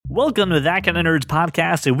Welcome to That Kind of Nerds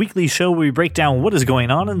podcast, a weekly show where we break down what is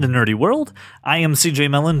going on in the nerdy world. I am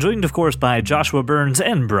CJ Mellon, joined of course by Joshua Burns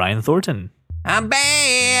and Brian Thornton. I'm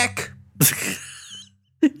back!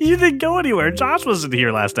 You didn't go anywhere. Josh wasn't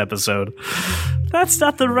here last episode. That's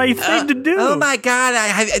not the right thing to do. Oh my god,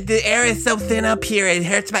 the air is so thin up here, it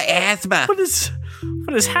hurts my asthma. What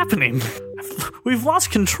is happening? We've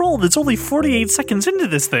lost control. It's only 48 seconds into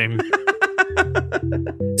this thing.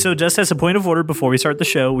 So just as a point of order before we start the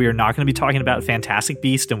show, we are not going to be talking about Fantastic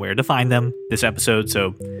Beasts and where to find them this episode.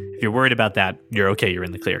 So if you're worried about that, you're okay. You're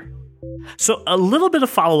in the clear. So a little bit of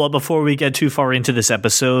follow-up before we get too far into this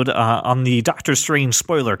episode. On the Doctor Strange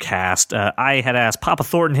spoiler cast, I had asked Papa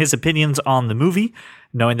Thornton his opinions on the movie,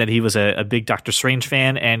 knowing that he was a big Doctor Strange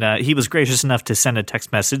fan, and he was gracious enough to send a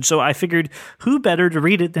text message. So I figured, who better to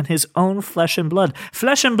read it than his own flesh and blood?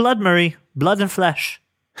 Flesh and blood, Murray. Blood and flesh.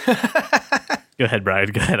 Go ahead, Brian.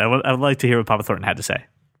 Go ahead. I would like to hear what Papa Thornton had to say.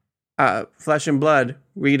 Flesh and blood,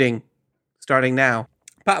 reading, starting now.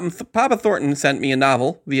 Papa Thornton sent me a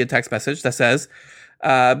novel via text message that says,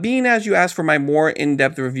 being as you asked for my more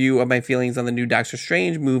in-depth review of my feelings on the new Doctor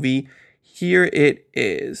Strange movie, here it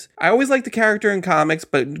is. I always liked the character in comics,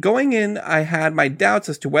 but going in, I had my doubts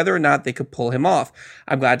as to whether or not they could pull him off.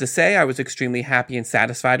 I'm glad to say I was extremely happy and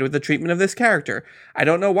satisfied with the treatment of this character. I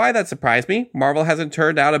don't know why that surprised me. Marvel hasn't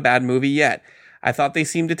turned out a bad movie yet. I thought they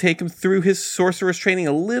seemed to take him through his sorcerer's training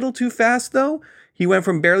a little too fast, though. He went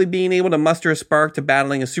from barely being able to muster a spark to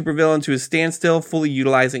battling a supervillain to a standstill, fully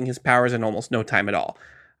utilizing his powers in almost no time at all.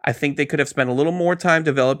 I think they could have spent a little more time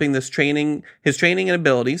developing his training and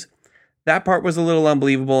abilities. That part was a little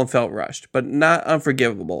unbelievable and felt rushed, but not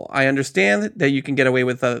unforgivable. I understand that you can get away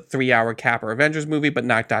with a 3-hour Cap or Avengers movie, but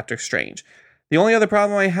not Doctor Strange. The only other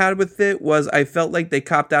problem I had with it was I felt like they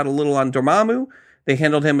copped out a little on Dormammu. They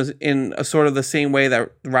handled him in a sort of the same way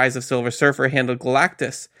that Rise of Silver Surfer handled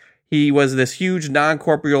Galactus. He was this huge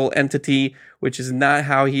non-corporeal entity, which is not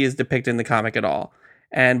how he is depicted in the comic at all.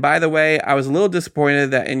 And by the way, I was a little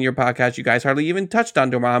disappointed that in your podcast, you guys hardly even touched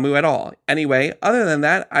on Dormammu at all. Anyway, other than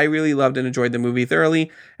that, I really loved and enjoyed the movie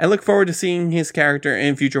thoroughly and look forward to seeing his character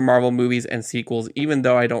in future Marvel movies and sequels, even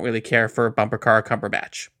though I don't really care for Bumper Car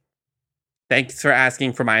Cumberbatch. Thanks for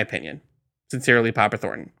asking for my opinion. Sincerely, Papa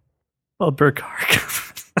Thornton. Bumper Car.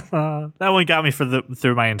 That one got me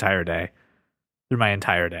through my entire day.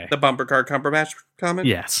 The Bumper Car Cumberbatch comment?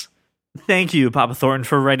 Yes. Thank you, Papa Thornton,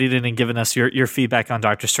 for writing in and giving us your feedback on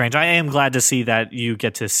Doctor Strange. I am glad to see that you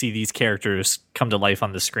get to see these characters come to life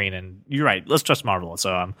on the screen. And you're right. Let's trust Marvel.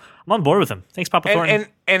 So I'm on board with him. Thanks, Papa Thornton.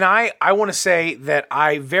 And I want to say that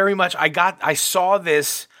I very much I saw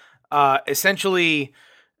this essentially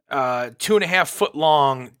 2.5 foot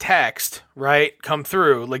long text, right, come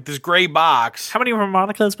through, like this gray box. How many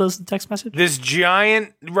harmonicas was the text message? This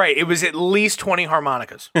giant, right, it was at least 20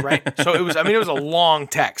 harmonicas, right? So it was a long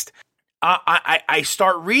text. I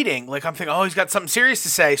start reading, like I'm thinking, oh, he's got something serious to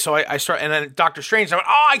say. So I start, and then Doctor Strange, I went,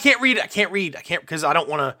 oh, I can't read, because I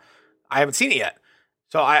haven't seen it yet.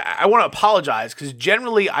 So I want to apologize, because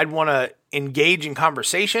generally I'd want to engage in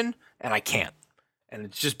conversation, and I can't. And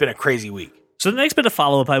it's just been a crazy week. So the next bit of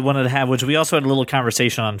follow-up I wanted to have, which we also had a little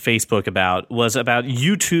conversation on Facebook about, was about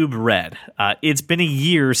YouTube Red. It's been a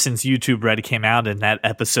year since YouTube Red came out, in that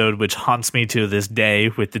episode, which haunts me to this day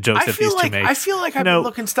with the jokes that these two make. I feel like I've been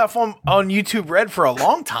looking stuff on YouTube Red for a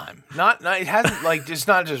long time. Not it hasn't, like, it's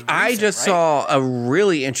not just recent, I just saw a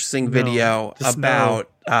really interesting video about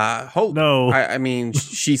Hope. No. I mean,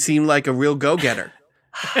 she seemed like a real go-getter.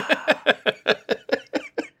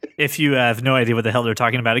 If you have no idea what the hell they're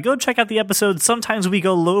talking about, go check out the episode Sometimes We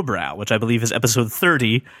Go Lowbrow, which I believe is episode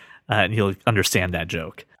 30, and you'll understand that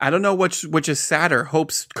joke. I don't know which is sadder,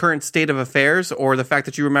 Hope's current state of affairs or the fact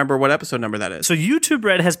that you remember what episode number that is. So YouTube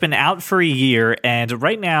Red has been out for a year, and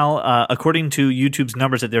right now, according to YouTube's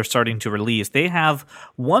numbers that they're starting to release, they have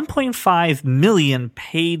 1.5 million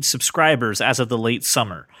paid subscribers as of the late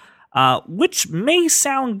summer, which may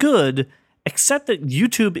sound good, except that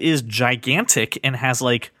YouTube is gigantic and has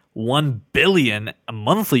like 1 billion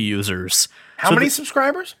monthly users. How many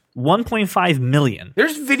subscribers? 1.5 million.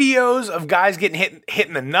 There's videos of guys getting hit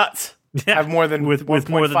in the nuts. Yeah, have more than with more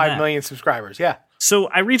than 1.5 million subscribers. Yeah. So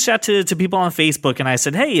I reached out to people on Facebook and I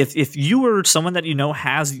said, hey, if you were someone that you know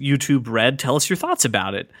has YouTube Red, tell us your thoughts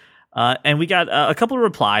about it. And we got a couple of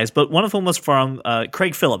replies, but one of them was from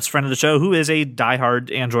Craig Phillips, friend of the show, who is a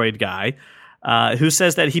diehard Android guy, who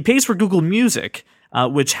says that he pays for Google Music,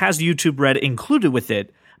 which has YouTube Red included with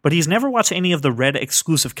it, but he's never watched any of the Red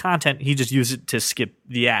exclusive content. He just used it to skip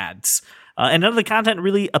the ads. And none of the content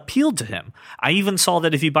really appealed to him. I even saw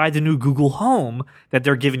that if you buy the new Google Home, that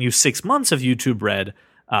they're giving you 6 months of YouTube Red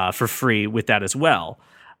for free with that as well.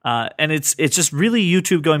 And it's just really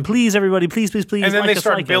YouTube going, please, everybody, please, please, please. And then like they us,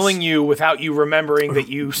 start like billing us. you without you remembering that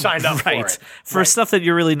you signed up right. for it. For stuff that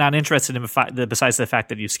you're really not interested in, besides the fact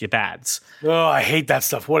that you skip ads. Oh, I hate that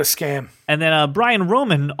stuff. What a scam. And then Brian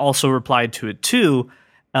Roman also replied to it too.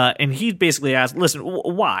 And he basically asked, listen,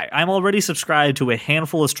 why? I'm already subscribed to a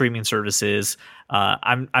handful of streaming services.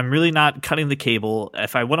 I'm really not cutting the cable.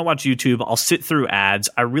 If I want to watch YouTube, I'll sit through ads.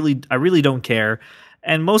 I really don't care.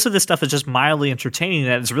 And most of this stuff is just mildly entertaining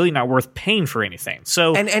that it's really not worth paying for anything.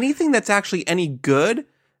 So, and anything that's actually any good.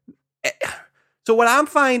 So what I'm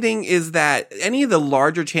finding is that any of the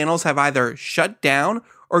larger channels have either shut down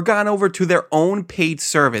or gone over to their own paid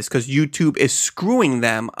service because YouTube is screwing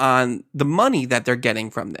them on the money that they're getting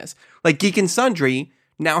from this. Like Geek and Sundry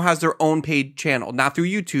now has their own paid channel, not through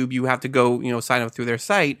YouTube. You have to go, sign up through their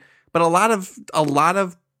site. But a lot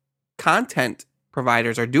of content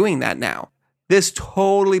providers are doing that now. This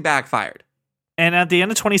totally backfired. And at the end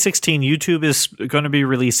of 2016, YouTube is going to be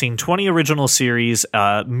releasing 20 original series,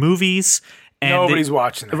 movies. And Nobody's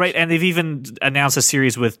watching that. Right, and they've even announced a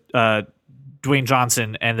series with Dwayne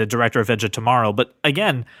Johnson and the director of Edge of Tomorrow. But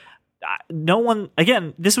again,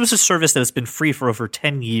 this was a service that has been free for over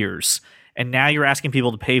 10 years. And now you're asking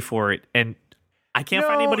people to pay for it. And I can't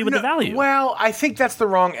find anybody with the value. Well, I think that's the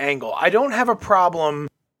wrong angle. I don't have a problem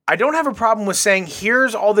with saying,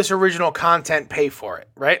 here's all this original content, pay for it,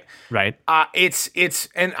 right? Right.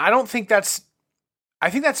 And I don't think I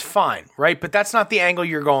think that's fine, right? But that's not the angle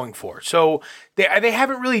you're going for. So they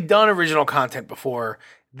haven't really done original content before.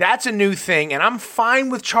 That's a new thing, and I'm fine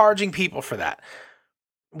with charging people for that.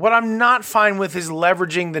 What I'm not fine with is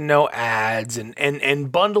leveraging the no ads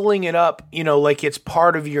and bundling it up, like it's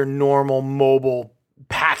part of your normal mobile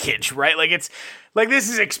package, right? Like it's like this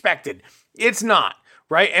is expected. It's not.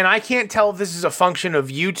 Right. And I can't tell if this is a function of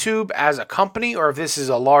YouTube as a company or if this is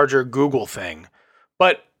a larger Google thing.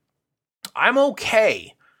 But I'm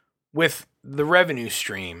okay with the revenue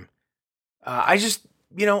stream. I just,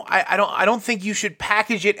 I don't think you should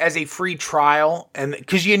package it as a free trial, and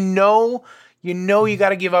because you got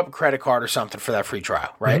to give up a credit card or something for that free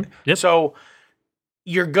trial, right? Mm-hmm. Yep. So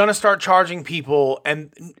you're gonna start charging people,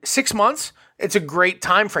 and 6 months. It's a great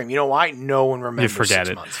time frame. You know why? No one remembers. You forget 6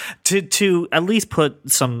 it. months. To at least put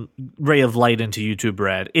some ray of light into YouTube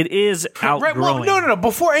Red, it is outgrowing. Well, no.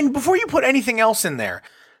 Before you put anything else in there.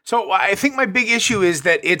 So I think my big issue is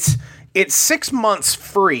that it's 6 months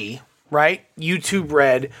free, right? YouTube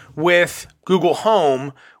Red with Google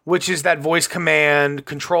Home, which is that voice command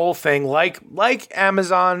control thing, like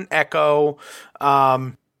Amazon Echo,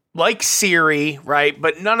 like Siri, right?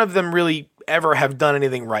 But none of them really ever have done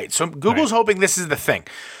anything right. So Google's hoping this is the thing.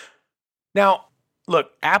 Now,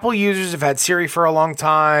 look, Apple users have had Siri for a long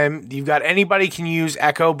time. You've got anybody can use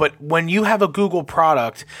Echo, but when you have a Google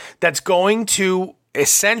product that's going to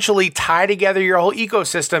essentially tie together your whole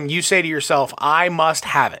ecosystem, you say to yourself, I must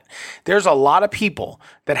have it. There's a lot of people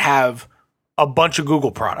that have a bunch of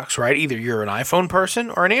Google products, right? Either you're an iPhone person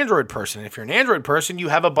or an Android person. If you're an Android person, you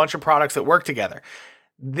have a bunch of products that work together.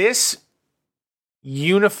 This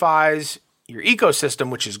unifies your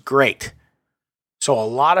ecosystem, which is great. So a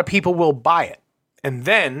lot of people will buy it. And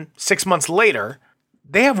then 6 months later,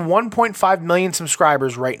 they have 1.5 million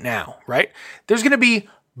subscribers right now, right? There's going to be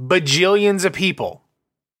bajillions of people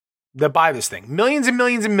that buy this thing. Millions and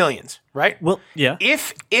millions and millions, right? Well, yeah.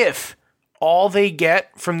 If all they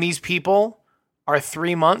get from these people are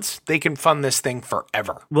 3 months, they can fund this thing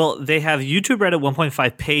forever. Well, they have YouTube Red at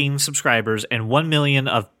 1.5 paying subscribers and 1 million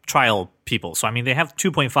of trial people. So, I mean, they have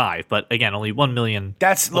 2.5, but again, only 1 million.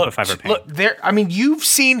 Look, there. I mean, you've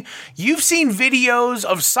seen videos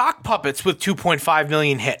of sock puppets with 2.5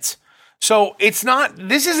 million hits. So it's not.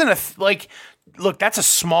 This isn't look, that's a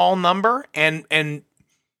small number, and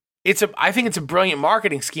I think it's a brilliant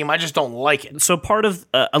marketing scheme. I just don't like it. So part of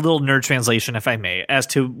a little nerd translation, if I may, as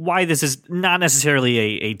to why this is not necessarily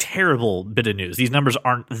a terrible bit of news. These numbers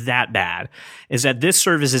aren't that bad. Is that this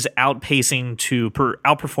service is outpacing to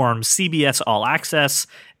outperform CBS All Access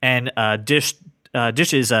and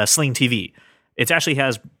Dish's Sling TV. It actually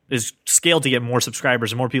is scaled to get more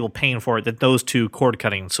subscribers and more people paying for it than those two cord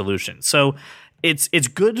cutting solutions. So it's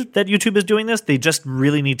good that YouTube is doing this. They just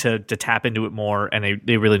really need to tap into it more, and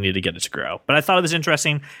they really need to get it to grow. But I thought it was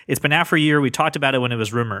interesting. It's been out for a year. We talked about it when it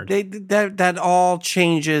was rumored. That all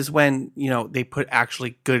changes when they put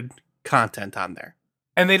actually good content on there.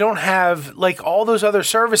 And they don't have, like, all those other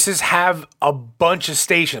services have a bunch of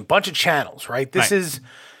stations, a bunch of channels, right? This is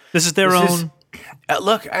their own.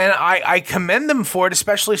 Look, and I commend them for it,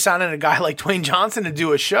 especially signing a guy like Dwayne Johnson to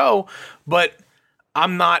do a show. But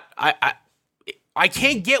I'm not. I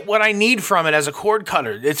can't get what I need from it as a cord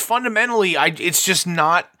cutter. It's fundamentally, it's just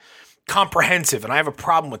not comprehensive, and I have a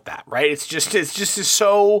problem with that, right? It's just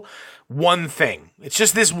so one thing. It's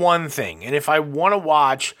just this one thing. And if I want to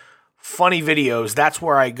watch funny videos, that's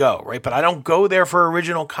where I go, right? But I don't go there for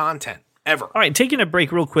original content. Ever. All right, taking a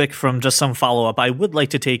break real quick from just some follow-up, I would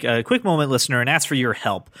like to take a quick moment, listener, and ask for your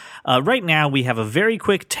help. Right now, we have a very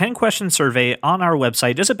quick 10-question survey on our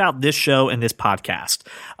website just about this show and this podcast.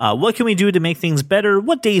 What can we do to make things better?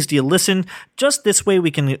 What days do you listen? Just this way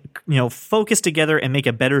we can, focus together and make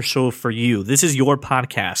a better show for you. This is your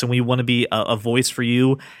podcast, and we want to be a voice for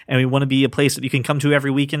you, and we want to be a place that you can come to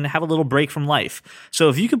every week and have a little break from life. So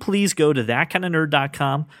if you could please go to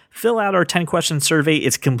thatkindofnerd.com, fill out our 10-question survey.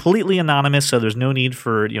 It's completely anonymous, so there's no need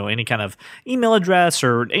for any kind of email address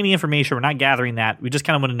or any information. We're not gathering that. We just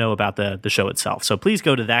kind of want to know about the show itself. So please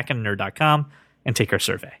go to thatkindofnerd.com and take our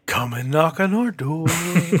survey. Come and knock on our door.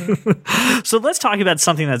 So let's talk about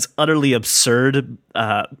something that's utterly absurd.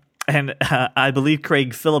 And I believe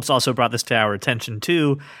Craig Phillips also brought this to our attention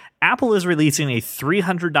too. Apple is releasing a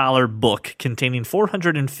 $300 book containing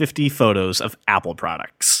 450 photos of Apple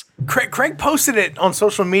products. Craig posted it on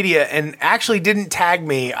social media and actually didn't tag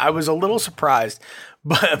me. I was a little surprised,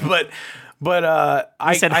 but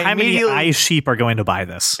I said, how many eye sheep are going to buy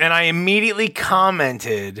this? And I immediately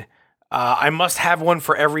commented, I must have one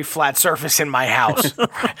for every flat surface in my house.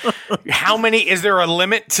 How many? Is there a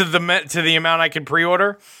limit to the amount I can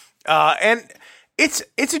pre-order? And it's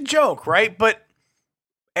a joke, right? But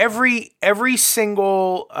every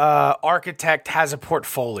single architect has a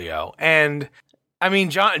portfolio, and I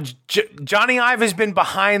mean, Johnny Ive has been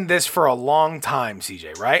behind this for a long time,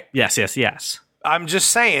 CJ, right? Yes. I'm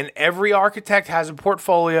just saying, every architect has a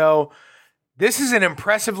portfolio. This is an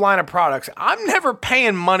impressive line of products. I'm never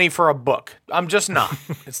paying money for a book. I'm just not.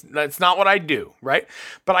 That's not what I do, right?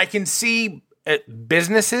 But I can see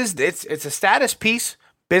businesses, it's a status piece.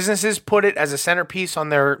 Businesses put it as a centerpiece on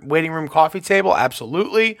their waiting room coffee table.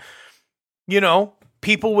 Absolutely.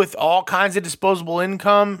 People with all kinds of disposable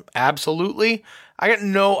income. Absolutely. I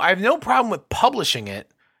have no problem with publishing it.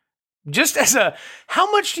 Just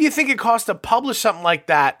how much do you think it costs to publish something like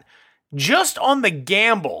that? Just on the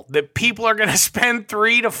gamble that people are going to spend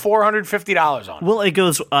 $300 to $450 on. Well, it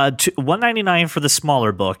goes $199 for the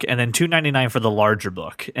smaller book, and then $299 for the larger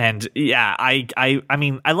book. And yeah, I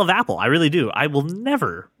mean, I love Apple. I really do. I will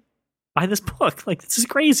never buy this book. Like, this is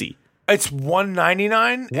crazy. It's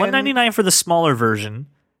 $199. $199 for the smaller version,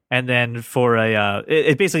 and then for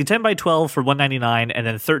it's basically 10 by 12 for $199, and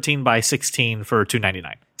then 13 by 16 for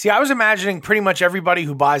 $299. See, I was imagining pretty much everybody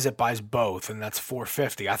who buys it buys both, and that's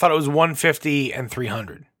 $450. I thought it was $150 and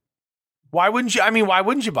 $300. Why wouldn't you? I mean, why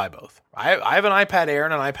wouldn't you buy both? I have an iPad Air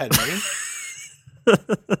and an iPad Mini.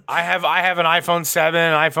 I have an iPhone 7,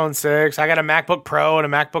 an iPhone 6. I got a MacBook Pro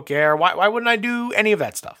and a MacBook Air. Why wouldn't I do any of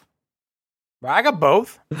that stuff? I got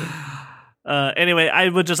both. Anyway, I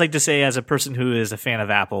would just like to say, as a person who is a fan of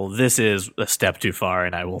Apple, this is a step too far,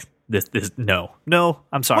 and I will. No.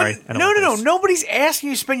 I'm sorry. No. Nobody's asking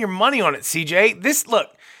you to spend your money on it, CJ.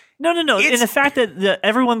 No. And the fact that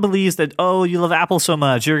everyone believes that, you love Apple so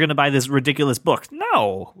much, you're going to buy this ridiculous book.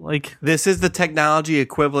 No, this is the technology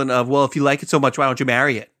equivalent of, well, if you like it so much, why don't you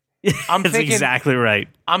marry it? That's exactly right.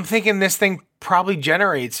 I'm thinking this thing probably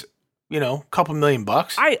generates, a couple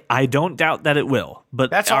 $1,000,000. I don't doubt that it will,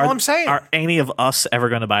 but that's all I'm saying. Are any of us ever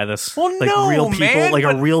going to buy this? Well, no, real people, man.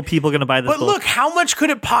 are real people going to buy this book? But look, how much could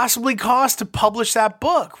it possibly cost to publish that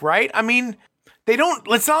book, right? I mean,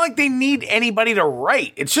 it's not like they need anybody to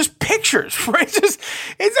write. It's just pictures, right? It's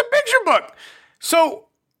a picture book. So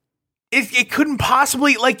it couldn't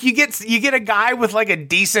possibly, you get a guy with a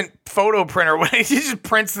decent photo printer when he just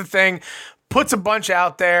prints the thing, puts a bunch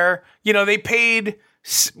out there. They paid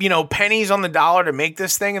pennies on the dollar to make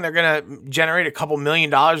this thing, and they're going to generate a couple $1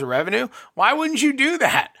 million of revenue. Why wouldn't you do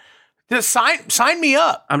that? Just sign me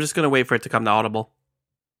up. I'm just going to wait for it to come to Audible.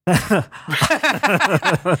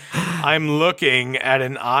 I'm looking at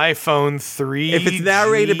an iPhone 3. If it's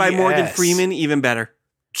narrated by Morgan Freeman, even better.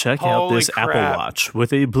 Check out this Apple Watch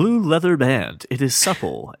with a blue leather band. It is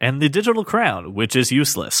supple, and the digital crown, which is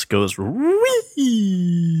useless, goes wee.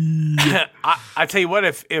 I tell you what,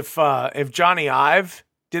 if Johnny Ive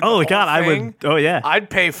did I would. Oh yeah, I'd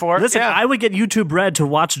pay for it. Listen, yeah. I would get YouTube Red to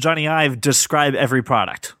watch Johnny Ive describe every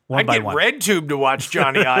product one by one. I'd get RedTube to watch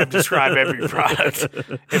Johnny Ive describe every product.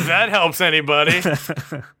 If that helps anybody.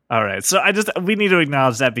 All right, so we need to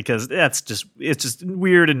acknowledge that because it's just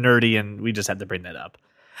weird and nerdy, and we just had to bring that up.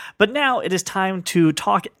 But now it is time to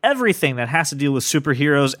talk everything that has to deal with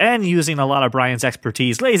superheroes and using a lot of Brian's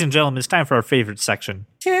expertise. Ladies and gentlemen, it's time for our favorite section.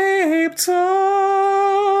 Cape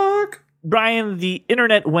Talk. Brian, the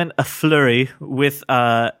internet went a flurry with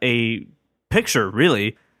a picture,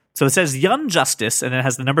 really. So it says Young Justice, and it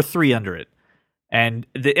has the number 3 under it. And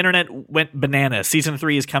the internet went bananas. Season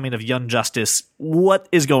 3 is coming of Young Justice. What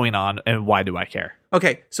is going on, and why do I care?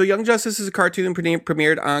 Okay, so Young Justice is a cartoon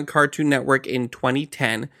premiered on Cartoon Network in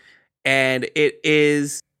 2010. And it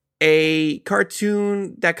is a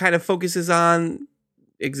cartoon that kind of focuses on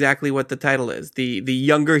exactly what the title is, the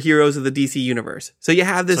younger heroes of the DC universe. So you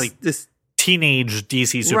have this teenage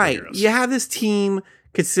DC superheroes. Right. You have this team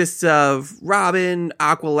consists of Robin,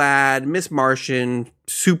 Aqualad, Miss Martian,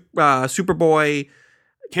 Superboy,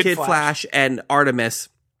 Kid Flash, and Artemis.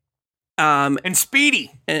 And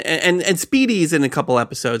Speedy. And Speedy's in a couple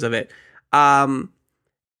episodes of it.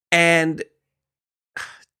 And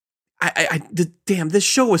damn, this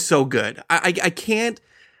show was so good. I can't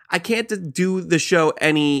do the show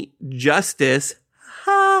any justice.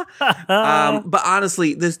 But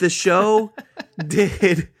honestly, the show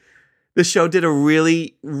did a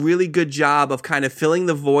really, really good job of kind of filling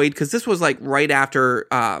the void, because this was like right after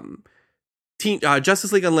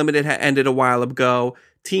Justice League Unlimited had ended a while ago.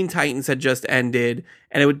 Teen Titans had just ended,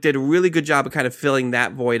 and it did a really good job of kind of filling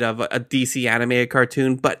that void of a DC animated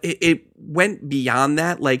cartoon. But it went beyond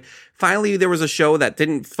that. Like, finally, there was a show that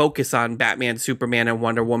didn't focus on Batman, Superman, and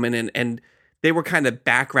Wonder Woman, and they were kind of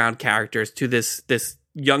background characters to this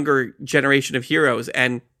younger generation of heroes.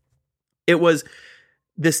 And it was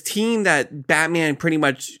this team that Batman pretty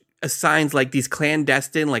much assigns like these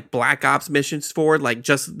clandestine like black ops missions for. Like,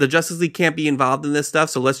 just the Justice League can't be involved in this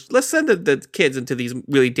stuff, so let's send the kids into these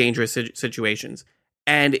really dangerous situations.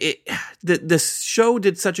 And the show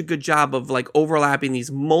did such a good job of like overlapping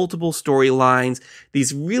these multiple storylines,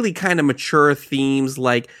 these really kind of mature themes,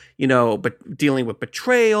 like, you know, but dealing with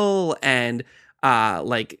betrayal and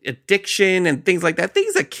like addiction and things like that,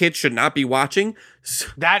 things that kids should not be watching.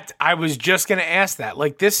 That I was just going to ask that.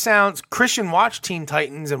 Like, this sounds Christian watch Teen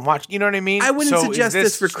Titans and watch, you know what I mean? I wouldn't suggest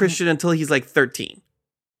this for Christian until he's like 13.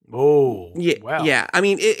 Oh, yeah, wow. Yeah. I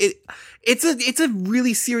mean, it's a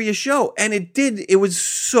really serious show, and it was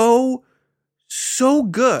so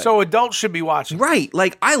good. So adults should be watching. Right.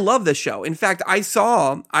 Like, I love this show. In fact, I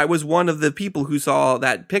was one of the people who saw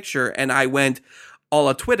that picture, and I went all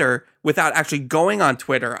of Twitter without actually going on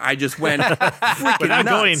Twitter. I just went freaking without nuts.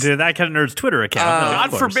 going to That Kind of Nerd's Twitter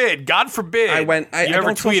account. God forbid. I ever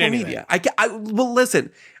don't tweet social anything. media. Well,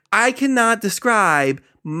 listen, I cannot describe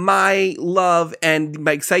my love and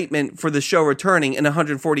my excitement for the show returning in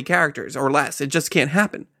 140 characters or less. It just can't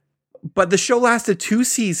happen. But the show lasted 2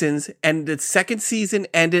 seasons, and the second season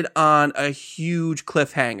ended on a huge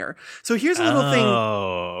cliffhanger. So here's a little thing.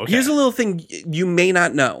 Okay. Here's a little thing you may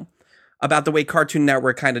not know about the way Cartoon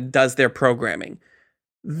Network kind of does their programming.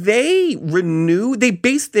 They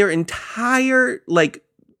base their entire like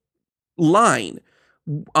line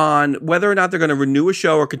on whether or not they're going to renew a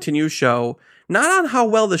show or continue a show, not on how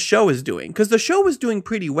well the show is doing, because the show was doing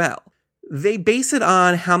pretty well. They base it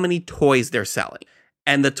on how many toys they're selling.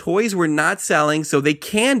 And the toys were not selling, so they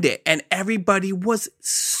canned it. And everybody was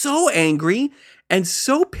so angry and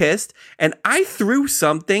so pissed. And I threw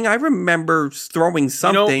something. I remember throwing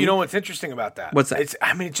something. You know what's interesting about that? What's that?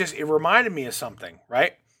 It reminded me of something,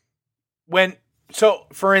 right?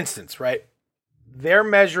 For instance, right? They're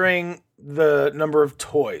measuring the number of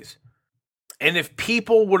toys. And if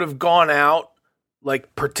people would have gone out,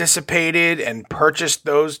 like participated and purchased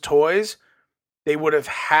those toys, they would have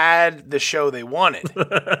had the show they wanted.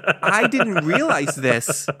 I didn't realize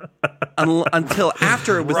this until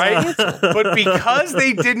after it was canceled. But because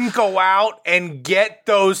they didn't go out and get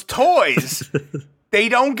those toys, they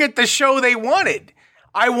don't get the show they wanted.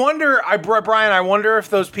 I wonder if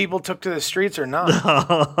those people took to the streets or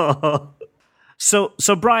not. So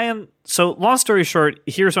Brian, long story short,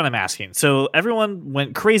 here's what I'm asking. So everyone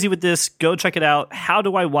went crazy with this. Go check it out. How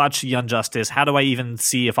do I watch Young Justice? How do I even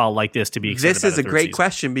see if I'll like this to be excited This about is a great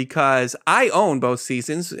question, because I own both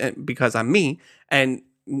seasons, because I'm me, and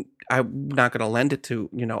I'm not going to lend it to,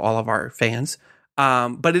 all of our fans.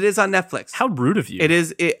 But it is on Netflix. How rude of you. It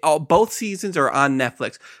is. Both seasons are on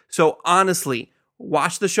Netflix. So honestly,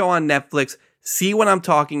 watch the show on Netflix, see what I'm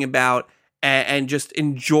talking about, and just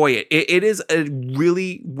enjoy it. It is a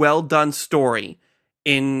really well done story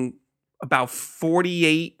in about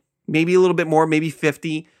 48, maybe a little bit more, maybe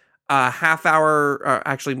 50, half hour, or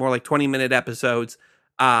actually more like 20-minute episodes.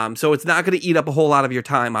 So it's not going to eat up a whole lot of your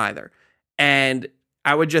time either. And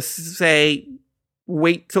I would just say,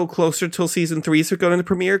 wait till closer till season 3 is going to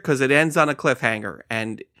premiere, because it ends on a cliffhanger.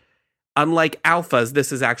 And unlike Alphas,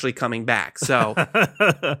 this is actually coming back. So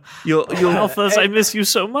you'll Alphas, I miss you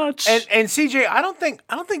so much. And CJ, I don't think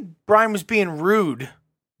Brian was being rude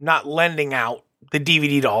not lending out the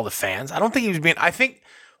DVD to all the fans. I don't think he was being. I think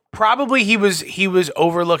probably he was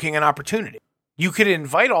overlooking an opportunity. You could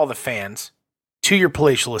invite all the fans to your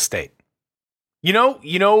palatial estate. You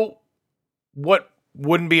know what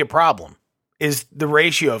wouldn't be a problem is the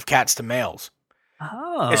ratio of cats to males.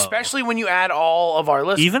 Oh. Especially when you add all of our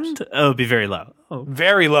listeners. Even? Oh, it'd be very low. Oh.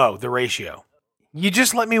 Very low, the ratio. You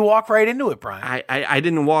just let me walk right into it, Brian. I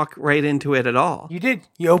didn't walk right into it at all. You did.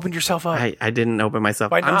 You opened yourself up. I didn't open myself.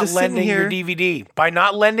 By I'm not just sitting lending here. your DVD. By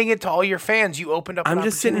not lending it to all your fans, you opened up an I'm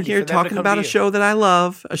just sitting opportunity here for them to talking come about to a you. show that I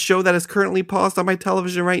love, a show that is currently paused on my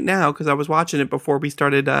television right now because I was watching it before we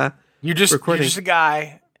started You're just a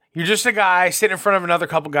guy. You're just a guy sitting in front of another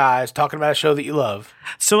couple guys talking about a show that you love.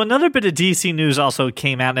 So another bit of DC news also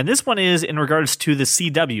came out, and this one is in regards to the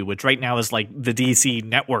CW, which right now is like the DC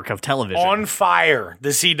network of television. On fire, the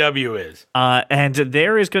CW is. And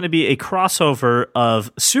there is going to be a crossover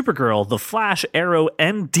of Supergirl, The Flash, Arrow,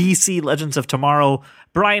 and DC Legends of Tomorrow.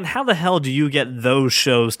 Brian, how the hell do you get those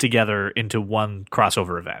shows together into one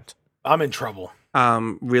crossover event? I'm in trouble.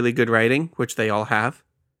 really good writing, which they all have.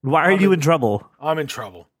 Why are you in trouble? I'm in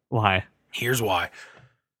trouble. Why? Here's why.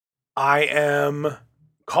 I am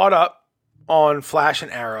caught up on Flash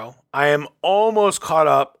and Arrow. I am almost caught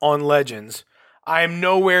up on Legends. I am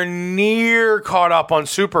nowhere near caught up on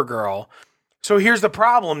Supergirl. So here's the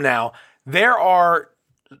problem now. There are,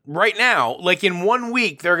 right now, like in 1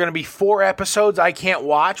 week, there are going to be 4 episodes I can't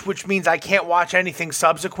watch, which means I can't watch anything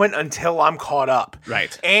subsequent until I'm caught up.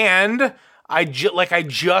 Right. And I just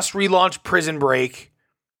relaunched Prison Break.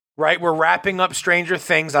 Right, we're wrapping up Stranger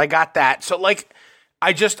Things. I got that. So like,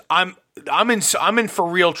 I'm in for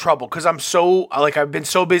real trouble because I've been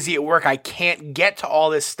so busy at work. I can't get to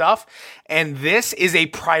all this stuff, and this is a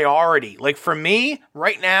priority. Like for me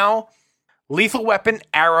right now, Lethal Weapon,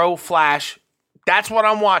 Arrow, Flash. That's what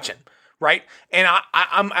I'm watching. Right, and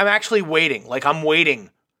I'm actually waiting. Like I'm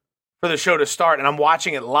waiting for the show to start, and I'm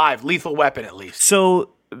watching it live. Lethal Weapon, at least.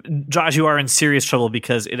 So, Josh, you are in serious trouble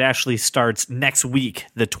because it actually starts next week,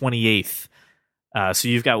 the 28th. So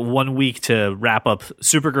you've got 1 week to wrap up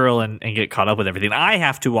Supergirl and get caught up with everything. I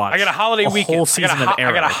have to watch. I got a holiday weekend. Whole season of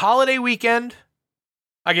Arrow. I got a holiday weekend.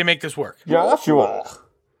 I can make this work. Joshua,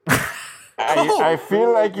 I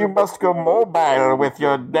feel like you must go mobile with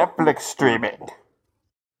your Netflix streaming.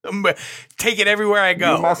 Take it everywhere I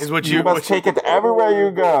go. You must take it everywhere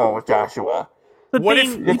you go, Joshua. But what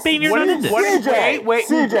Bane, if- Bane, you're what not if- in this. what if- Wait.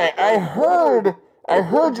 CJ, I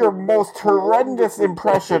heard your most horrendous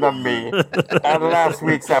impression of me on last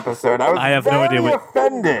week's episode. I was I have no idea what-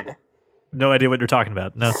 offended. No idea what you're talking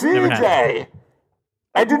about. No, never had. CJ,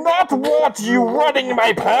 I do not want you running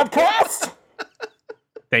my podcast.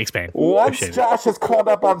 Thanks, Bane. Once Appreciate it. Josh is caught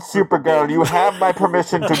up on Supergirl, you have my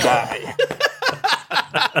permission to die.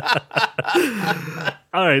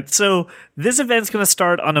 All right, so this event's going to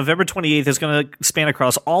start on November 28th. It's going to span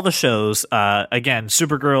across all the shows. Again,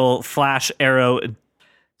 Supergirl, Flash, Arrow.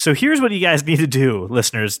 So here's what you guys need to do,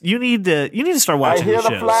 listeners. You need to start I watching hear these the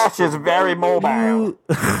shows. Flash is very mobile.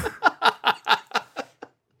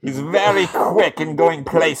 He's very quick in going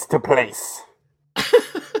place to place.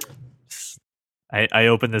 I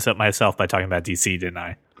opened this up myself by talking about DC, didn't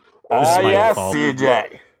I? Ah, my yes, fault.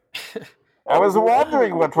 CJ. I was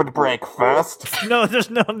wondering what would break first. No, there's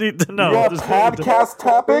no need to know. Your There's no need to- podcast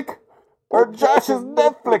topic or Josh's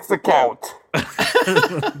Netflix account?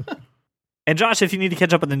 And Josh, if you need to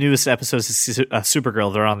catch up on the newest episodes of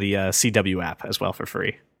Supergirl, they're on the CW app as well for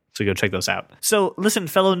free. So go check those out. So listen,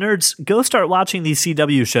 fellow nerds, go start watching these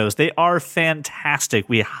CW shows. They are fantastic.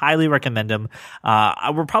 We highly recommend them.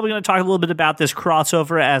 We're probably going to talk a little bit about this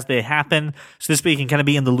crossover as they happen. So this way you can kind of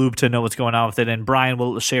be in the loop to know what's going on with it. And Brian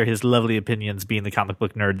will share his lovely opinions being the comic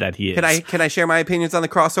book nerd that he is. Can I share my opinions on the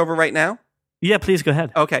crossover right now? Yeah, please go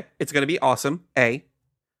ahead. Okay, it's going to be awesome. A.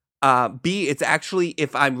 B, it's actually,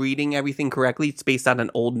 if I'm reading everything correctly, it's based on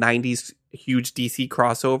an old 90s huge DC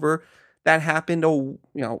crossover that happened,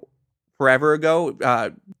 forever ago.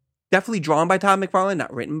 Definitely drawn by Todd McFarlane,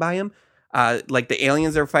 not written by him. Like the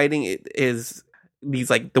aliens they're fighting is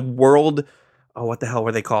these like the world. Oh, what the hell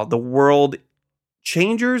were they called? The world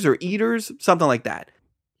changers or eaters, something like that.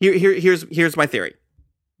 Here's my theory,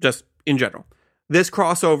 just in general. This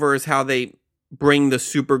crossover is how they bring the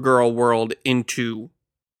Supergirl world into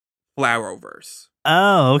Flowerverse.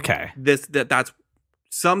 Oh, okay. That's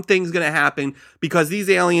something's gonna happen because these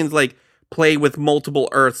aliens like play with multiple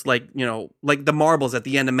Earths, like like the marbles at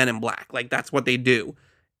the end of Men in Black. Like that's what they do.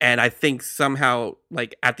 And I think somehow,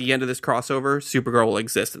 like at the end of this crossover, Supergirl will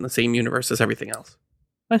exist in the same universe as everything else.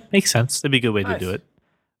 That makes sense. That'd be a good way Nice. to do it.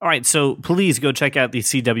 All right, so please go check out these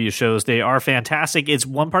CW shows. They are fantastic. It's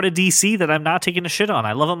one part of DC that I'm not taking a shit on.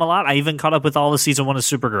 I love them a lot. I even caught up with all of season 1 of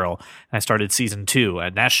Supergirl. And I started season 2,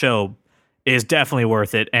 and that show is definitely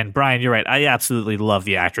worth it. And Brian, you're right. I absolutely love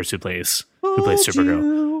the actress who plays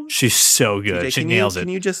Supergirl. She's so good. TJ, she nails it. Can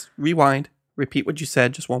you just rewind? Repeat what you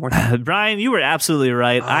said just one more time. Brian, you were absolutely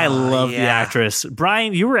right. I love the actress.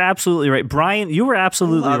 Brian, you were absolutely right. Brian, you were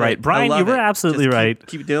absolutely right. Brian, you were absolutely right.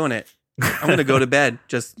 Keep doing it. I'm going to go to bed.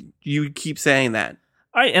 Just you keep saying that.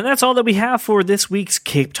 All right, and that's all that we have for this week's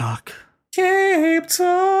Cape Talk. Cape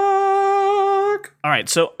Talk. All right,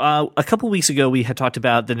 so a couple weeks ago, we had talked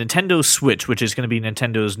about the Nintendo Switch, which is going to be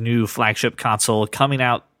Nintendo's new flagship console coming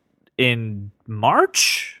out in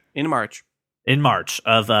March? In March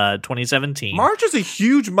Of 2017. March is a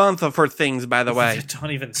huge month for things, by the way.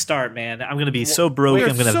 Don't even start, man. I'm going to be so broke.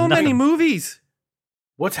 There's so many movies.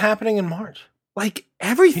 What's happening in March? Like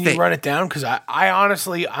everything. Can you run it down? Because I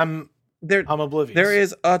honestly, I'm oblivious. There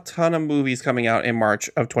is a ton of movies coming out in March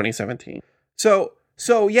of 2017. So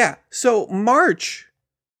March,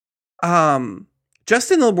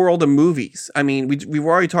 just in the world of movies, I mean, we've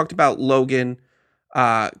already talked about Logan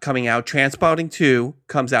coming out. Transpotting 2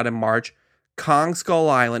 comes out in March. Kong Skull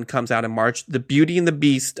Island comes out in March. The Beauty and the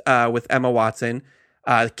Beast with Emma Watson.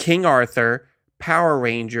 King Arthur. Power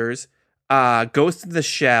Rangers. Ghost in the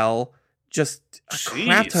Shell. Just a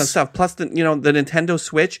crap ton of stuff. Plus the Nintendo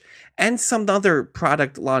Switch and some other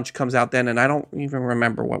product launch comes out then, and I don't even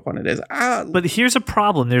remember what one it is. But here's a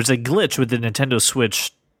problem. There's a glitch with the Nintendo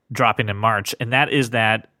Switch dropping in March, and that is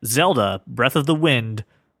that Zelda Breath of the Wind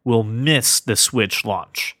will miss the Switch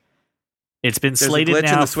launch. It's been slated There's a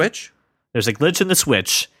glitch now. in the Switch? There's a glitch in the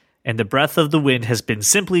Switch, and the Breath of the Wind has been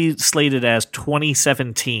simply slated as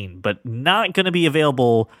 2017, but not going to be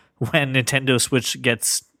available when Nintendo Switch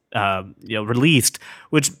gets released,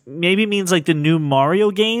 which maybe means like the new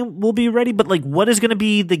Mario game will be ready, but like what is going to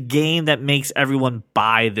be the game that makes everyone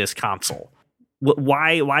buy this console?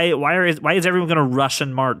 Why is everyone going to rush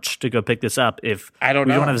in March to go pick this up if I don't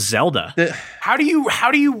we know. don't have Zelda? How do you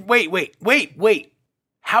wait.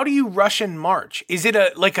 How do you rush in March? Is it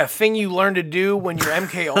a thing you learn to do when you're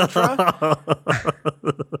MK Ultra?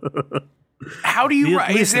 How do you?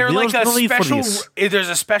 Is there like a special? There's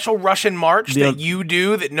a special Russian March that you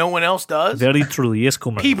do that no one else does. Very true. Yes,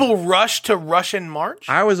 Kumar. People rush to Russian March.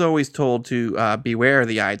 I was always told to beware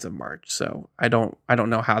the Ides of March, so I don't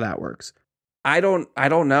know how that works. I don't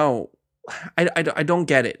know. I don't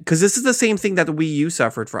get it, because this is the same thing that the Wii U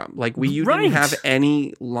suffered from. Like Wii U didn't have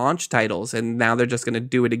any launch titles, and now they're just going to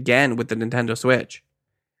do it again with the Nintendo Switch.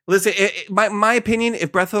 Listen, my opinion,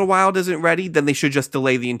 if Breath of the Wild isn't ready, then they should just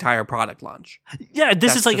delay the entire product launch. Yeah,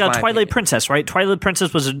 this is like a Twilight opinion. Princess, right? Twilight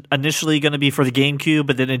Princess was initially going to be for the GameCube,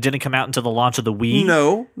 but then it didn't come out until the launch of the Wii.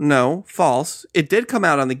 No, false. It did come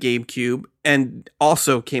out on the GameCube and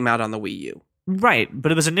also came out on the Wii U. Right,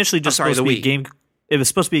 but it was initially just supposed to be a game. It was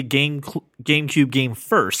supposed to be a GameCube game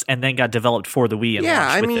first, and then got developed for the Wii. And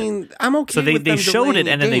launched with it. I'm okay. So with they them showed it, delaying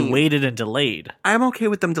and a then they game. waited and delayed. I'm okay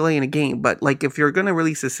with them delaying a game, but like if you're going to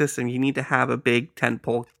release a system, you need to have a big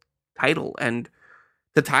tentpole title and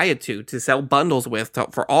to tie it to sell bundles with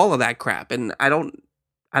for all of that crap. And I don't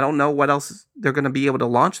know what else they're going to be able to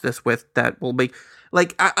launch this with that will be.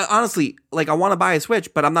 Like, I honestly, like, I want to buy a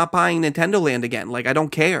Switch, but I'm not buying Nintendo Land again. Like, I don't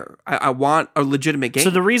care. I want a legitimate game. So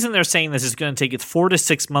the reason they're saying this is going to take it's 4 to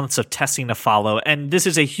 6 months of testing to follow, and this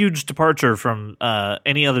is a huge departure from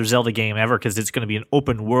any other Zelda game ever, because it's going to be an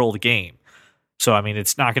open world game. So, I mean,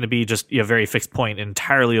 it's not going to be just a very fixed point,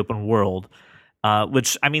 entirely open world,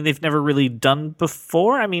 which, I mean, they've never really done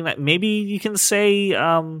before. I mean, maybe you can say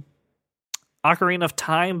Ocarina of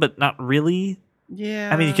Time, but not really. Yeah.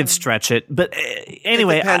 I mean, you can stretch it, but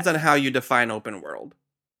anyway. It depends on how you define open world.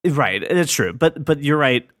 Right, it's true. But you're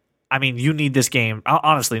right. I mean, you need this game.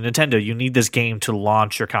 Honestly, Nintendo, you need this game to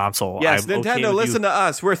launch your console. Yes, I'm Nintendo, okay listen to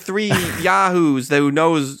us. We're 3 yahoos who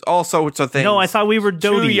knows all sorts of things. No, I thought we were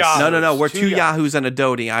Doties. Yahoos. No. We're 2 2 yahoos and a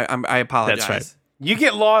Doty. I apologize. That's right. You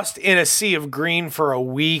get lost in a sea of green for a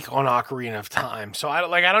week on Ocarina of Time. So I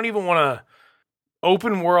don't even want to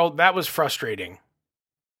open world. That was frustrating.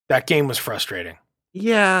 That game was frustrating.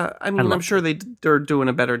 Yeah, I mean, I'm sure they're doing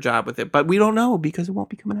a better job with it, but we don't know because it won't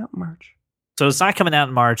be coming out in March. So it's not coming out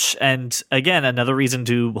in March, and again, another reason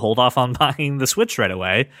to hold off on buying the Switch right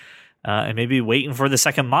away, and maybe waiting for the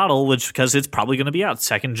second model, because it's probably going to be out.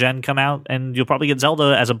 Second gen come out, and you'll probably get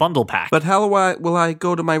Zelda as a bundle pack. But how will I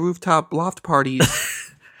go to my rooftop loft parties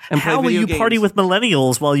and play how will video you games? party with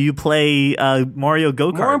millennials while you play Mario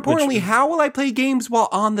Go-Kart? More importantly, how will I play games while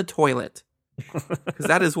on the toilet? because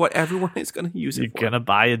that is what everyone is going to use You're it for. gonna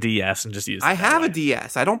buy a DS and just use it. I that have way. a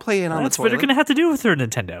DS. I don't play it on That's the what toilet. they're gonna have to do with their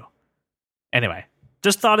Nintendo. Anyway,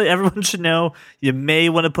 just thought everyone should know you may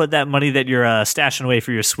want to put that money that you're stashing away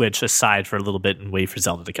for your Switch aside for a little bit and wait for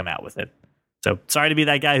Zelda to come out with it. So sorry to be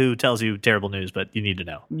that guy who tells you terrible news, but you need to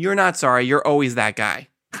know. You're not sorry. You're always that guy.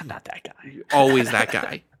 I'm not that guy. Always that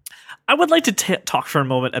guy. I would like to talk for a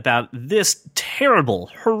moment about this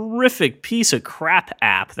terrible, horrific piece of crap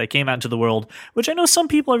app that came out into the world, which I know some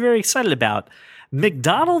people are very excited about.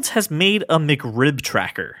 McDonald's has made a McRib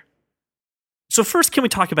tracker. So first, can we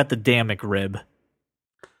talk about the damn McRib?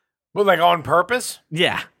 Well, like on purpose?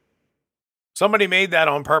 Yeah. Somebody made that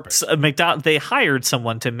on purpose. So, they hired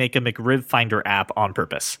someone to make a McRib Finder app on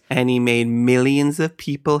purpose. And he made millions of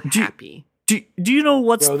people happy. Do you know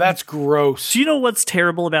what's Bro, that's gross. Do you know what's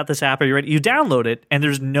terrible about this app? Are you ready? You download it, and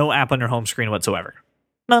there's no app on your home screen whatsoever.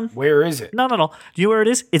 None. Where is it? None at all. Do you know where it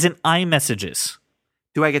is? It's in iMessages.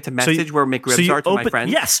 Do I get to message where McRibs you are to my open-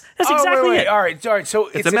 friends? Yes, that's exactly it. All right. So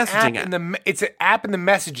it's a an messaging app. It's an app in the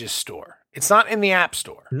messages store. It's not in the app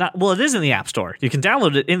store. Well, it is in the App Store. You can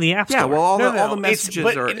download it in the App Store. Yeah, well, all the It's- messages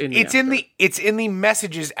but are it- in it's the in the it's in the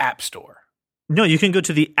messages app store. No, you can go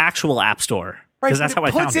to the actual App Store. Because that's how I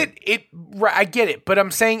found it. Right, I get it, but I'm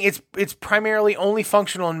saying it's primarily only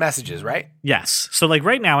functional in messages, right? Yes. So, like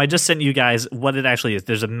right now, I just sent you guys what it actually is.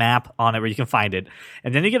 There's a map on it where you can find it.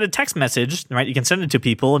 And then you get a text message, right? You can send it to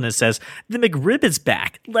people, and it says, the McRib is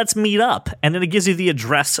back. Let's meet up. And then it gives you the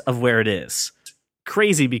address of where it is.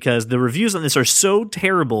 Crazy because the reviews on this are so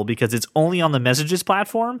terrible because it's only on the messages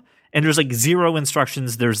platform, and there's like zero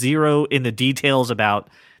instructions. There's zero in the details about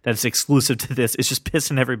that it's exclusive to this. It's just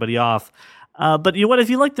pissing everybody off. But you know what? If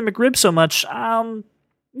you like the McRib so much, you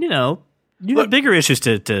have bigger issues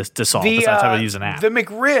to solve besides how to use an app. The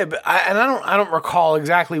McRib, I don't recall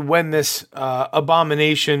exactly when this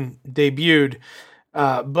abomination debuted,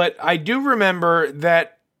 but I do remember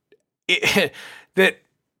that that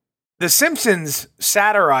The Simpsons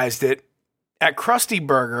satirized it at Krusty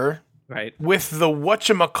Burger, right, with the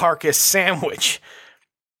whatchamacarcus sandwich.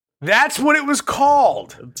 That's what it was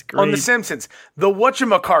called on The Simpsons. The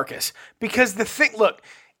whatchamacarcus. Because the thing, look,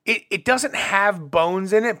 it doesn't have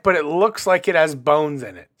bones in it, but it looks like it has bones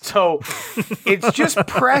in it. So it's just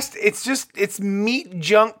pressed, it's meat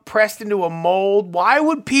junk pressed into a mold. Why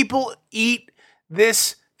would people eat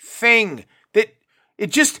this thing? That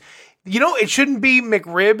it just, it shouldn't be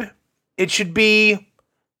McRib. It should be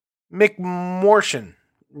McMortion.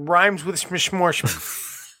 Rhymes with Schmishmorshman.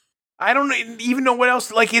 I don't even know what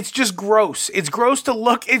else. Like, it's just gross. It's gross to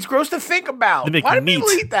look. It's gross to think about. The Why do McMeat. people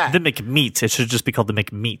eat that? The McMeat. It should just be called the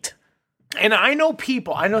McMeat. And I know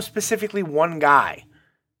specifically one guy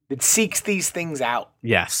that seeks these things out.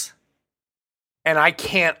 Yes. And I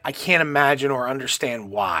can't imagine or understand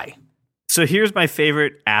why. So here's my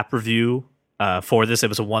favorite app review for this. It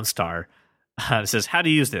was a 1-star. It says, how to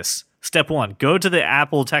use this. Step 1, go to the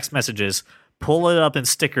Apple text messages, pull it up in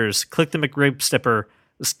stickers, click the McRib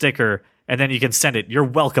sticker, and then you can send it. You're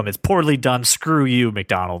welcome. It's poorly done. Screw you,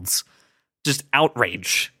 McDonald's. Just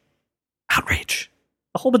outrage. Outrage.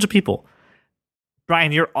 A whole bunch of people.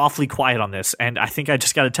 Brian, you're awfully quiet on this, and I think I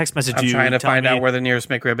just got a text message I'm you trying to telling find me out where the nearest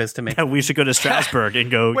McRib is to me. that we should go to Strasbourg and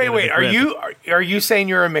go. Wait, get a McRib. are you saying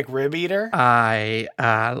you're a McRib eater? I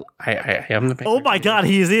am the McRib. Oh my God,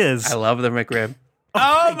 he is. I love the McRib.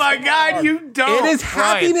 Oh my God, you don't. It is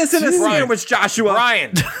happiness in a sandwich, Joshua.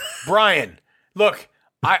 Brian, look,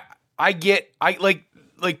 I like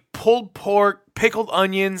pulled pork, pickled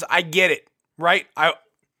onions. I get it, right? I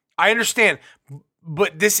understand,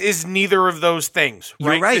 but this is neither of those things.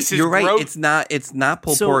 Right? You're right. This is You're right. gross. It's not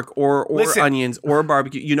pulled So, pork or listen. onions or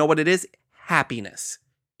barbecue. You know what it is? Happiness.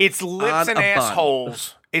 It's lips on and a bun.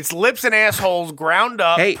 assholes. It's lips and assholes ground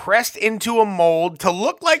up, Hey. pressed into a mold to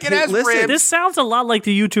look like it Hey, has listen. ribs. This sounds a lot like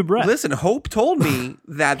the YouTube rep. Listen, Hope told me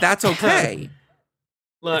that that's okay.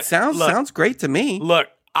 Look, It sounds great to me. Look,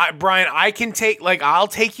 Brian, I'll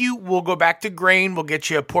take you. We'll go back to grain. We'll get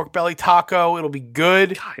you a pork belly taco. It'll be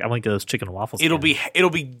good. I want to get those chicken and waffles. It'll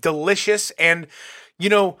again. be delicious, and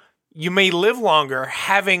you may live longer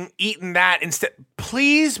having eaten that instead.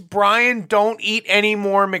 Please, Brian, don't eat any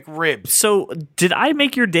more McRibs. So, did I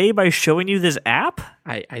make your day by showing you this app?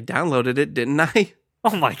 I downloaded it, didn't I?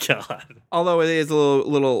 Oh my God. Although it is a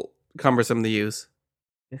little cumbersome to use.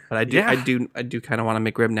 But I do Yeah. I do kind of want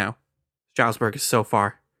a McRib now. Strasbourg is so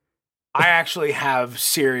far. I actually have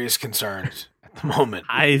serious concerns at the moment.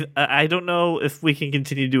 I don't know if we can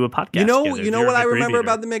continue to do a podcast. You know together if you're what a I McRib remember eater.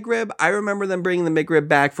 about the McRib? I remember them bringing the McRib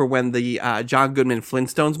back for when the John Goodman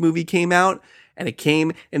Flintstones movie came out, and it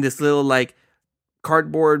came in this little like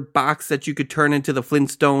cardboard box that you could turn into the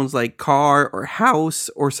Flintstones like car or house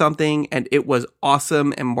or something, and it was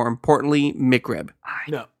awesome. And more importantly, McRib.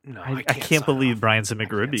 No, I can't believe Brian's a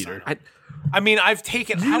McRib eater. I mean, I've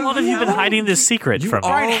taken. How long have you been hiding this secret from me?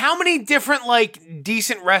 Brian, how many different like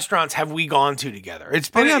decent restaurants have we gone to together? It's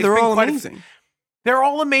been. They're all amazing. They're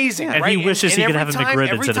all amazing, and right? he wishes he could have a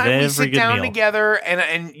McRib instead of every good meal. Every time we sit down together,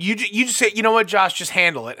 and you just say, you know what, Josh, just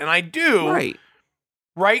handle it, and I do.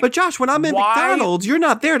 Right? But Josh, when I'm at McDonald's, you're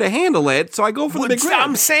not there to handle it, so I go for the McRib.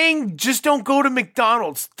 I'm saying just don't go to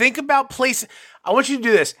McDonald's. Think about places. I want you to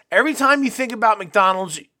do this. Every time you think about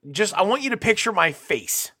McDonald's, I want you to picture my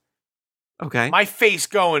face. Okay. My face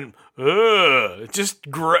going, just,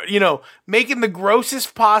 making the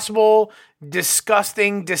grossest possible,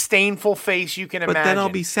 disgusting, disdainful face you can imagine. But then I'll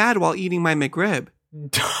be sad while eating my McRib.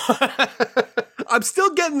 I'm still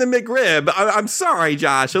getting the McRib. I'm sorry,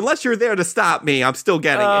 Josh. Unless you're there to stop me, I'm still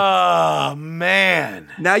getting it. Oh,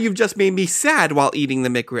 man. Now you've just made me sad while eating the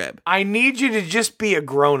McRib. I need you to just be a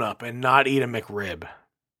grown-up and not eat a McRib.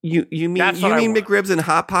 You mean McRibs and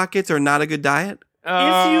Hot Pockets are not a good diet?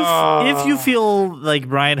 If you feel like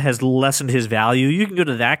Brian has lessened his value, you can go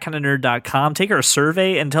to thatkindofnerd.com, take our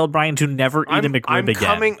survey, and tell Brian to never eat a McRib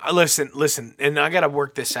again. Listen, and I got to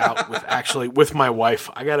work this out with my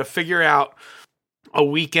wife. I got to figure out a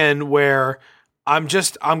weekend where I'm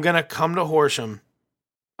going to come to Horsham,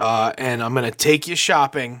 and I'm going to take you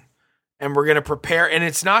shopping, and we're going to prepare, and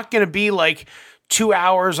it's not going to be like 2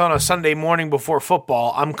 hours on a Sunday morning before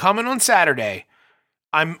football. I'm coming on Saturday.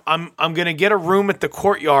 I'm going to get a room at the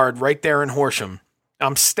Courtyard right there in Horsham.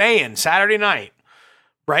 I'm staying Saturday night,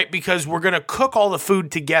 right? Because we're going to cook all the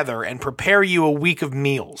food together and prepare you a week of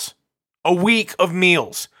meals. A week of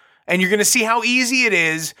meals. And you're going to see how easy it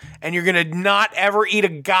is, and you're going to not ever eat a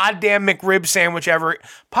goddamn McRib sandwich ever.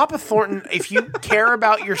 Papa Thornton, if you care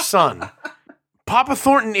about your son,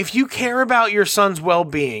 if you care about your son's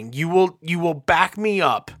well-being, you will back me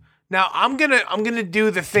up. Now, I'm gonna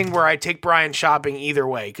do the thing where I take Brian shopping either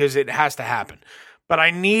way because it has to happen. But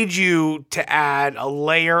I need you to add a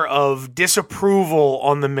layer of disapproval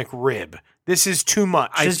on the McRib. This is too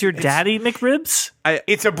much. Does your daddy McRibs?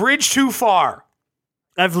 It's a bridge too far.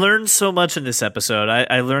 I've learned so much in this episode.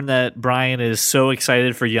 I learned that Brian is so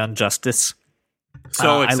excited for Young Justice.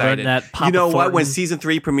 So excited. I learned that Papa you know Thornton, what? When season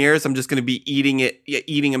 3 premieres, I'm just going to be eating a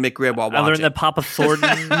McRib while watching. I learned that Papa Thornton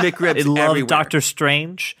McRibs loved everywhere. Doctor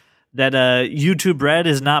Strange. That YouTube Red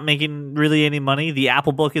is not making really any money. The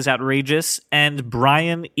Apple Book is outrageous, and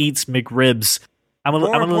Brian eats McRibs.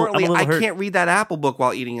 More importantly, I hurt. can't read that Apple Book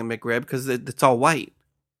while eating a McRib because it's all white.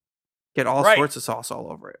 Get all sorts of sauce all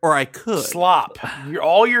over it, or I could slop.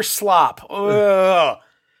 All your slop. Ugh.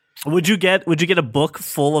 Would you get a book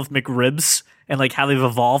full of McRibs and like how they've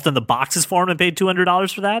evolved in the boxes for them and paid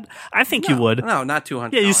 $200 for that? I think you would. No, not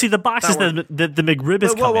 $200. Yeah, you see the boxes that the McRib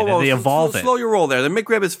is coming and they evolve it. Slow your roll there. The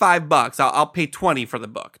McRib is $5. I'll pay $20 for the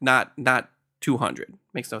book, not $200.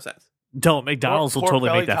 Makes no sense. Don't. McDonald's will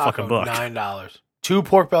totally make that fucking book. $9. 2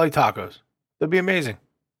 pork belly tacos. That'd be amazing.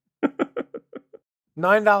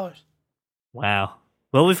 $9. Wow.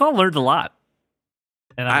 Well, we've all learned a lot.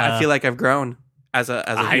 And I feel like I've grown as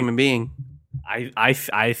a human being.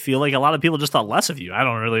 I feel like a lot of people just thought less of you. I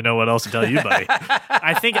don't really know what else to tell you, buddy.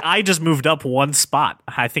 I think I just moved up one spot.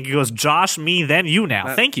 I think it goes Josh, me, then you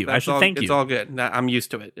now. Thank you. I should thank you. It's all good. I'm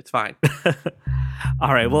used to it. It's fine.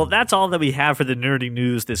 All right. Well, that's all that we have for the nerdy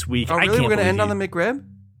news this week. Oh, really? We're going to end on the McRib?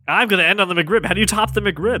 I'm going to end on the McRib. How do you top the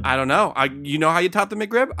McRib? I don't know. You know how you top the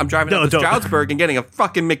McRib? I'm driving up to Stroudsburg and getting a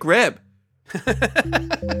fucking McRib.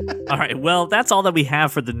 All right, well, that's all that we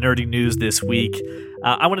have for the nerdy news this week.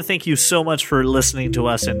 I want to thank you so much for listening to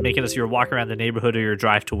us and making us your walk around the neighborhood or your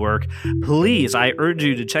drive to work. Please, I urge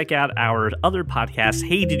you to check out our other podcast,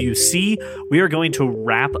 Hey Did You See? We are going to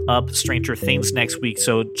wrap up Stranger Things next week,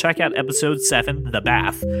 so check out episode 7, The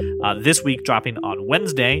Bath, this week dropping on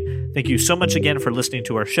Wednesday. Thank you so much again for listening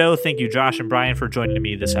to our show. Thank you, Josh and Brian, for joining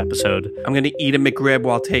me this episode. I'm going to eat a McRib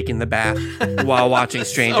while taking the bath while watching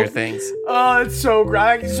Stranger Things. Oh, it's so great.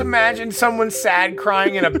 I can just imagine someone sad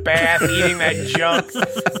crying in a bath eating that junk.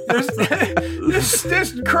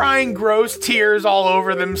 There's crying gross tears all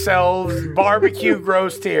over themselves. Barbecue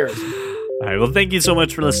gross tears. All right, well, thank you so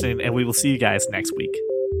much for listening, and we will see you guys next week.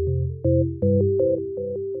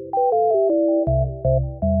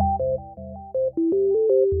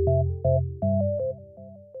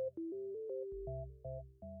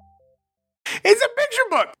 It's a picture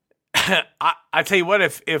book. I tell you what,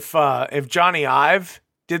 if Johnny Ive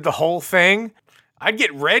did the whole thing, I'd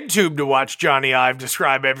get RedTube to watch Johnny Ive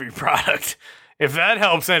describe every product. If that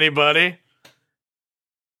helps anybody.